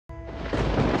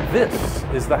This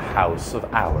is the house of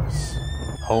Alice,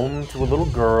 home to a little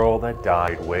girl that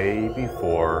died way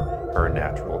before her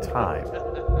natural time.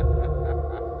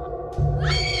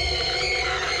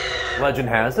 Legend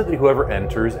has it that whoever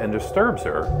enters and disturbs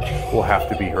her will have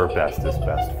to be her bestest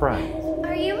best friend.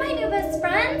 Are you my new best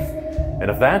friends? And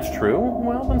if that's true,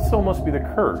 well, then so must be the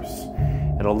curse,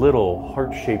 and a little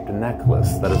heart-shaped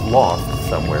necklace that is lost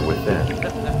somewhere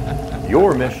within.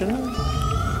 Your mission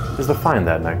is to find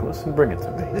that necklace and bring it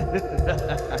to me.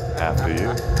 After you.